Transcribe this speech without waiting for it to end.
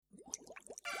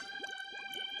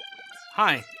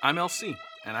Hi, I'm LC,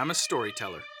 and I'm a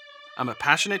storyteller. I'm a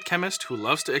passionate chemist who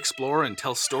loves to explore and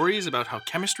tell stories about how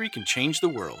chemistry can change the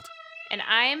world. And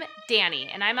I'm Danny,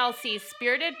 and I'm LC's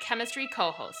spirited chemistry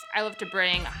co-host. I love to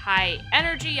bring high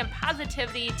energy and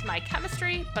positivity to my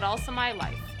chemistry, but also my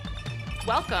life.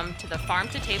 Welcome to the Farm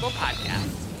to Table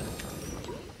podcast.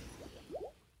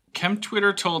 Chem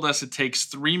Twitter told us it takes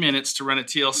 3 minutes to run a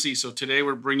TLC, so today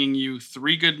we're bringing you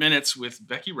 3 good minutes with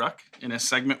Becky Ruck in a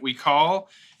segment we call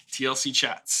TLC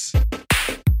Chats.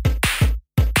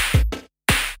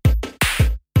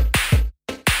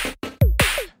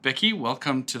 Becky,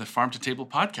 welcome to the Farm to Table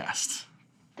podcast.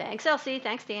 Thanks, LC.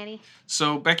 Thanks, Danny.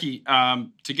 So, Becky,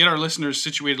 to get our listeners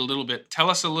situated a little bit, tell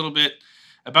us a little bit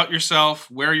about yourself,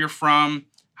 where you're from,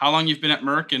 how long you've been at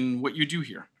Merck, and what you do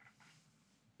here.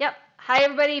 Yep. Hi,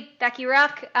 everybody. Becky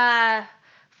Ruck. I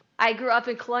grew up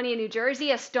in Colonia, New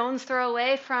Jersey, a stone's throw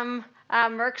away from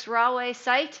Merck's Rahway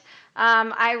site.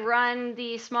 I run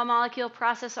the small molecule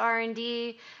process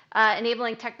R&D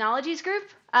enabling technologies group,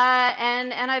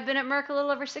 and I've been at Merck a little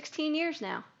over 16 years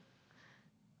now.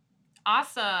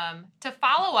 Awesome. To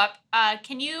follow up,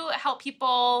 can you help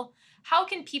people? How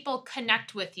can people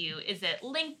connect with you? Is it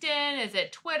LinkedIn? Is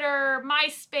it Twitter?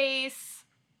 MySpace?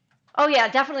 Oh yeah,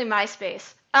 definitely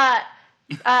MySpace.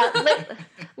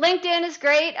 LinkedIn is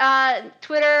great.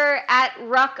 Twitter at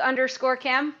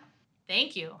Ruck_Chem.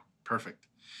 Thank you. Perfect.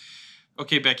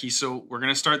 Okay, Becky, so we're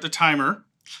going to start the timer,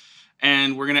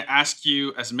 and we're going to ask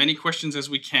you as many questions as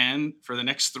we can for the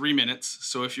next 3 minutes.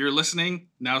 So if you're listening,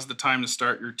 now's the time to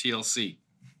start your TLC.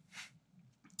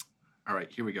 All right,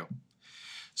 here we go.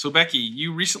 So, Becky,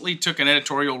 you recently took an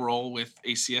editorial role with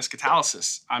ACS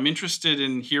Catalysis. I'm interested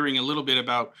in hearing a little bit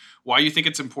about why you think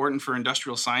it's important for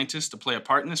industrial scientists to play a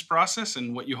part in this process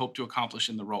and what you hope to accomplish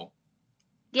in the role.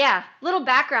 Yeah, little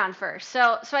background first.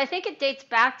 So I think it dates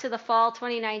back to the fall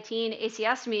 2019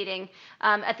 ACS meeting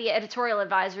at the editorial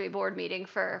advisory board meeting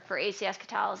for ACS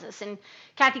Catalysis. And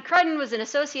Kathy Crudden was an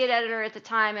associate editor at the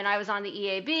time, and I was on the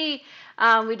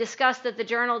EAB. We discussed that the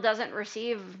journal doesn't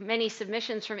receive many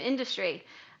submissions from industry.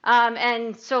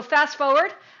 And so fast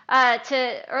forward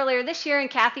to earlier this year, and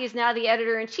Kathy is now the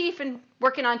editor-in-chief and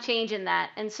working on changing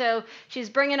that. And so she's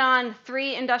bringing on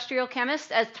 3 industrial chemists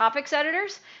as topics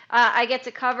editors. I get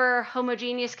to cover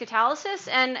homogeneous catalysis,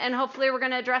 and hopefully we're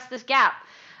going to address this gap.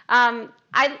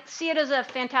 I see it as a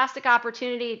fantastic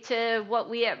opportunity to what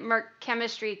we at Merck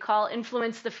Chemistry call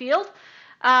influence the field.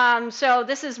 So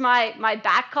this is my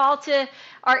back call to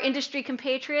our industry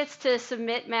compatriots to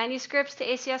submit manuscripts to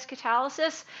ACS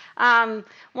Catalysis.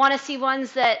 Want to see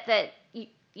ones that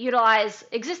utilize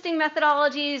existing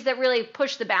methodologies that really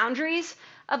push the boundaries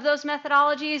of those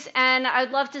methodologies, and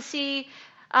I'd love to see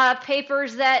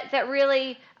papers that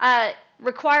really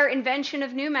require invention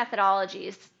of new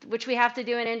methodologies, which we have to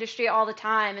do in industry all the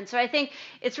time. And so I think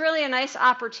it's really a nice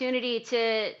opportunity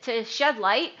to shed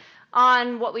light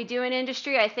on what we do in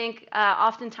industry. I think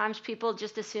oftentimes people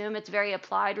just assume it's very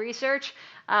applied research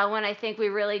when I think we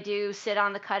really do sit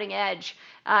on the cutting edge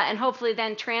and hopefully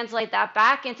then translate that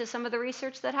back into some of the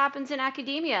research that happens in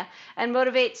academia and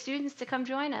motivate students to come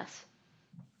join us.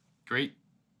 Great.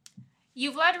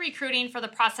 You've led recruiting for the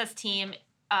process team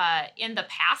in the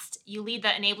past. You lead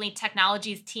the enabling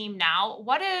technologies team now.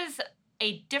 What is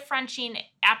a differentiating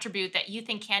attribute that you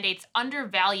think candidates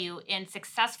undervalue in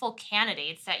successful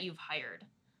candidates that you've hired?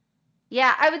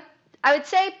 Yeah, I would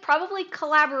say probably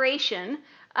collaboration,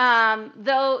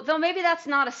 though maybe that's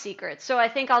not a secret. So I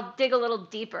think I'll dig a little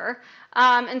deeper.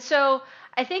 And so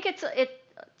I think it's a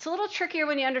little trickier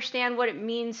when you understand what it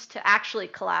means to actually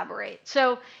collaborate.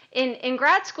 So in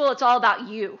grad school, it's all about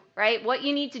you, right? What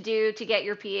you need to do to get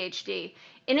your PhD.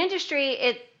 In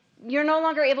industry, you're no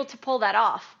longer able to pull that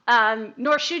off,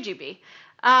 nor should you be.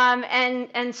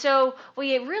 And so what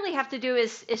you really have to do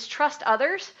is trust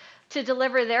others to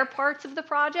deliver their parts of the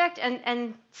project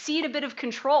and cede a bit of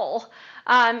control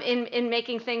in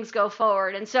making things go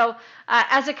forward. And so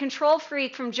as a control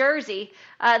freak from Jersey,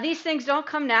 these things don't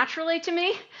come naturally to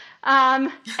me.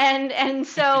 And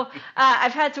so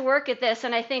I've had to work at this,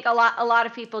 and I think a lot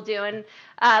of people do. And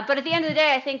but at the end of the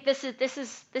day, I think this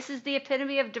is the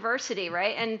epitome of diversity,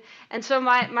 right? And so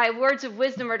my words of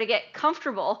wisdom are to get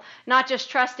comfortable, not just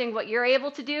trusting what you're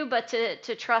able to do, but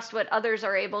to trust what others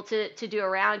are able to do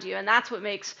around you, and that's what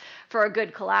makes for a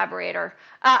good collaborator.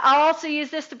 I'll also use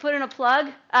this to put in a plug.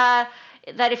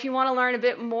 That if you want to learn a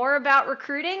bit more about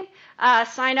recruiting,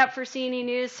 sign up for CNE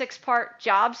News 6-part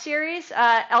job series.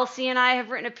 LC and I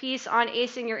have written a piece on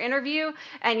acing your interview,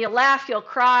 and you'll laugh, you'll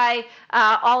cry,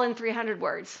 all in 300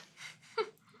 words.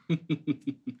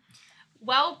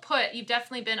 Well put. You've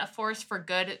definitely been a force for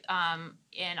good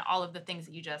in all of the things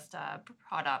that you just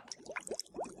brought up.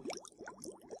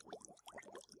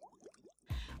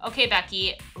 Okay,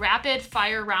 Becky, rapid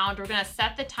fire round. We're going to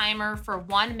set the timer for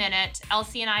 1 minute.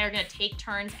 Elsie and I are going to take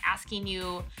turns asking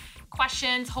you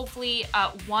questions, hopefully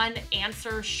one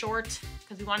answer short,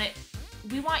 because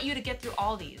we want you to get through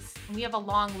all these. And we have a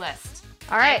long list.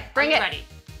 All right, bring it. Ready?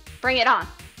 Bring it on.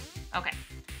 Okay.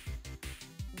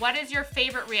 What is your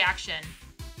favorite reaction?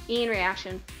 Ian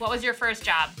reaction. What was your first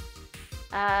job?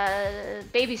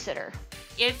 Babysitter.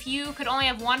 If you could only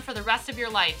have one for the rest of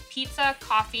your life, pizza,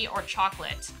 coffee, or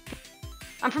chocolate?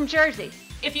 I'm from Jersey.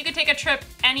 If you could take a trip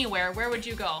anywhere, where would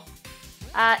you go?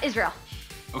 Israel.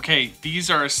 Okay, these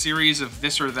are a series of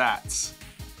this or that's.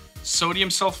 Sodium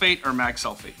sulfate or mag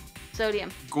sulfate?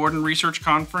 Sodium. Gordon Research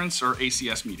Conference or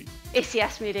ACS meeting?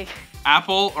 ACS meeting.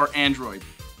 Apple or Android?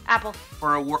 Apple.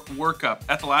 For a workup,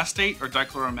 ethyl acetate or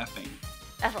dichloromethane?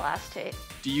 Ethyl acetate.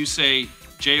 Do you say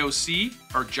JOC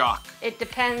or JOC? It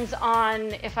depends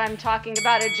on if I'm talking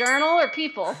about a journal or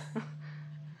people.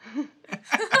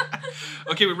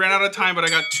 Okay, we ran out of time, but I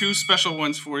got 2 special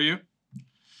ones for you.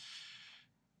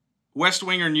 West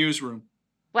Wing or Newsroom?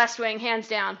 West Wing, hands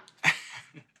down.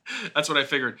 That's what I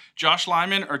figured. Josh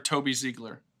Lyman or Toby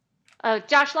Ziegler?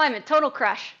 Josh Lyman, total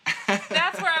crush.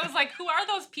 That's where I was like, who are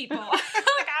those people?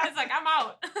 I'm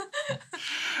out.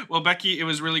 Well, Becky, it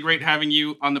was really great having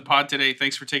you on the pod today.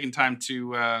 Thanks for taking time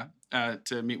to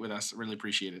meet with us. I really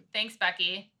appreciate it. Thanks,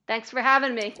 Becky. Thanks for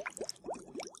having me.